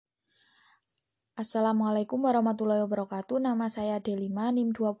Assalamualaikum warahmatullahi wabarakatuh. Nama saya Delima,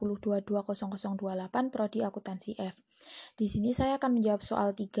 NIM 20220028, Prodi Akuntansi F. Di sini saya akan menjawab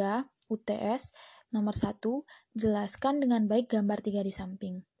soal 3 UTS nomor 1. Jelaskan dengan baik gambar 3 di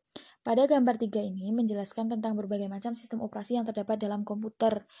samping. Pada gambar 3 ini menjelaskan tentang berbagai macam sistem operasi yang terdapat dalam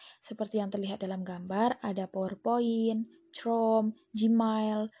komputer. Seperti yang terlihat dalam gambar, ada PowerPoint, Chrome,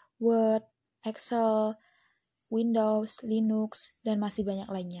 Gmail, Word, Excel, Windows, Linux, dan masih banyak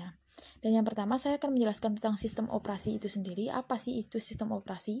lainnya. Dan yang pertama saya akan menjelaskan tentang sistem operasi itu sendiri. Apa sih itu sistem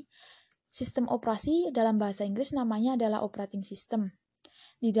operasi? Sistem operasi dalam bahasa Inggris namanya adalah operating system.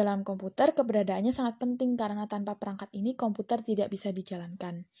 Di dalam komputer keberadaannya sangat penting karena tanpa perangkat ini komputer tidak bisa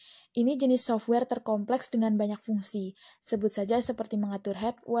dijalankan. Ini jenis software terkompleks dengan banyak fungsi. Sebut saja seperti mengatur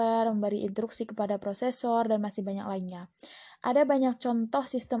hardware, memberi instruksi kepada prosesor, dan masih banyak lainnya. Ada banyak contoh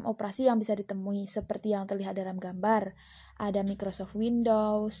sistem operasi yang bisa ditemui seperti yang terlihat dalam gambar. Ada Microsoft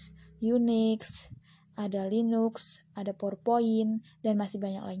Windows, Unix, ada Linux, ada PowerPoint, dan masih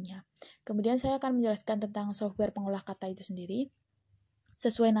banyak lainnya. Kemudian saya akan menjelaskan tentang software pengolah kata itu sendiri.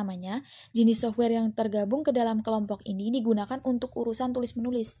 Sesuai namanya, jenis software yang tergabung ke dalam kelompok ini digunakan untuk urusan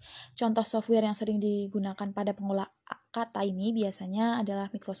tulis-menulis. Contoh software yang sering digunakan pada pengolah kata ini biasanya adalah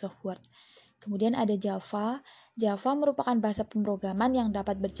Microsoft Word. Kemudian ada Java. Java merupakan bahasa pemrograman yang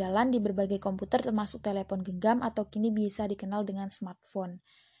dapat berjalan di berbagai komputer termasuk telepon genggam atau kini bisa dikenal dengan smartphone.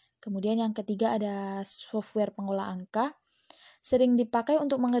 Kemudian yang ketiga ada software pengolah angka. Sering dipakai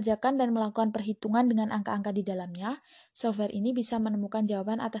untuk mengerjakan dan melakukan perhitungan dengan angka-angka di dalamnya. Software ini bisa menemukan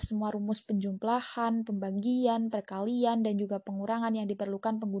jawaban atas semua rumus penjumlahan, pembagian, perkalian, dan juga pengurangan yang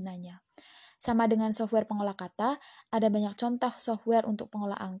diperlukan penggunanya. Sama dengan software pengolah kata, ada banyak contoh software untuk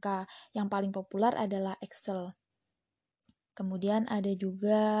pengolah angka. Yang paling populer adalah Excel. Kemudian ada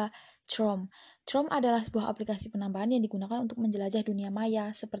juga Chrome. Chrome adalah sebuah aplikasi penambahan yang digunakan untuk menjelajah dunia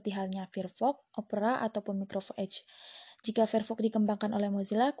maya, seperti halnya Firefox, Opera, ataupun Microsoft Edge. Jika Firefox dikembangkan oleh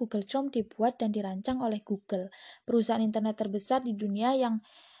Mozilla, Google Chrome dibuat dan dirancang oleh Google, perusahaan internet terbesar di dunia yang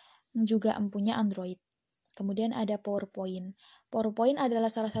juga mempunyai Android. Kemudian ada PowerPoint. PowerPoint adalah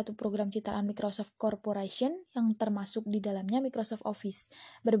salah satu program ciptaan Microsoft Corporation yang termasuk di dalamnya Microsoft Office.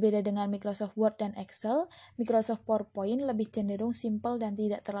 Berbeda dengan Microsoft Word dan Excel, Microsoft PowerPoint lebih cenderung simpel dan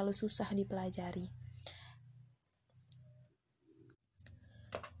tidak terlalu susah dipelajari.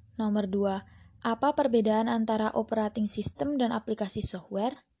 Nomor 2. Apa perbedaan antara operating system dan aplikasi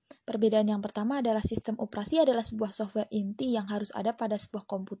software? Perbedaan yang pertama adalah sistem operasi adalah sebuah software inti yang harus ada pada sebuah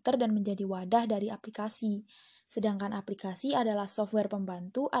komputer dan menjadi wadah dari aplikasi. Sedangkan aplikasi adalah software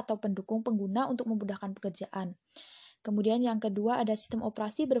pembantu atau pendukung pengguna untuk memudahkan pekerjaan. Kemudian yang kedua ada sistem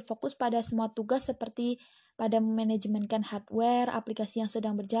operasi berfokus pada semua tugas seperti pada memanajemenkan hardware, aplikasi yang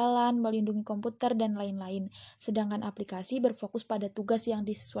sedang berjalan, melindungi komputer, dan lain-lain. Sedangkan aplikasi berfokus pada tugas yang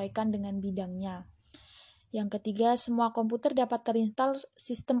disesuaikan dengan bidangnya. Yang ketiga, semua komputer dapat terinstall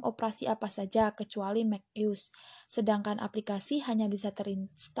sistem operasi apa saja kecuali Mac OS. Sedangkan aplikasi hanya bisa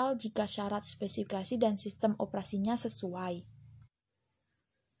terinstall jika syarat spesifikasi dan sistem operasinya sesuai.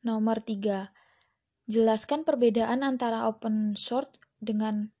 Nomor 3. Jelaskan perbedaan antara open source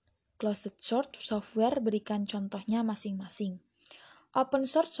dengan closed source software, berikan contohnya masing-masing. Open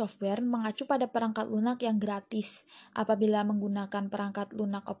source software mengacu pada perangkat lunak yang gratis. Apabila menggunakan perangkat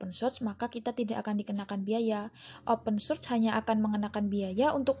lunak open source, maka kita tidak akan dikenakan biaya. Open source hanya akan mengenakan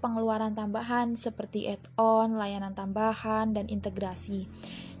biaya untuk pengeluaran tambahan seperti add-on, layanan tambahan, dan integrasi.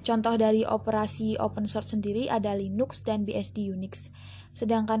 Contoh dari operasi open source sendiri ada Linux dan BSD Unix.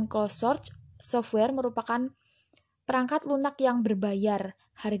 Sedangkan closed source software merupakan perangkat lunak yang berbayar.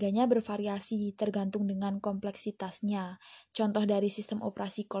 Harganya bervariasi tergantung dengan kompleksitasnya. Contoh dari sistem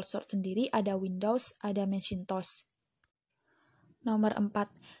operasi closed source sendiri ada Windows, ada Macintosh. Nomor 4.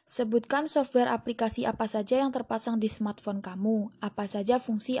 Sebutkan software aplikasi apa saja yang terpasang di smartphone kamu. Apa saja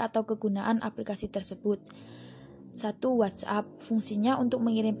fungsi atau kegunaan aplikasi tersebut. 1. WhatsApp. Fungsinya untuk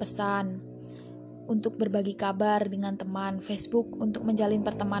mengirim pesan, untuk berbagi kabar dengan teman, Facebook untuk menjalin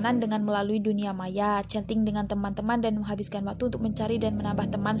pertemanan dengan melalui dunia maya, chatting dengan teman-teman dan menghabiskan waktu untuk mencari dan menambah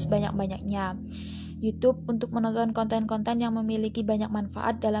teman sebanyak-banyaknya. YouTube untuk menonton konten-konten yang memiliki banyak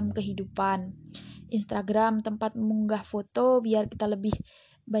manfaat dalam kehidupan. Instagram tempat mengunggah foto biar kita lebih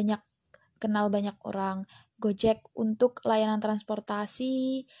banyak kenal banyak orang. Gojek untuk layanan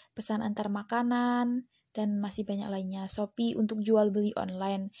transportasi, pesan antar makanan, dan masih banyak lainnya. Shopee untuk jual beli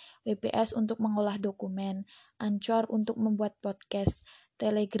online, WPS untuk mengolah dokumen, Anchor untuk membuat podcast,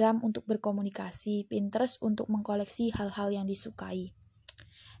 Telegram untuk berkomunikasi, Pinterest untuk mengkoleksi hal-hal yang disukai.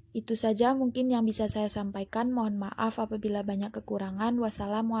 Itu saja mungkin yang bisa saya sampaikan. Mohon maaf apabila banyak kekurangan.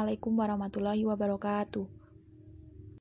 Wassalamualaikum warahmatullahi wabarakatuh.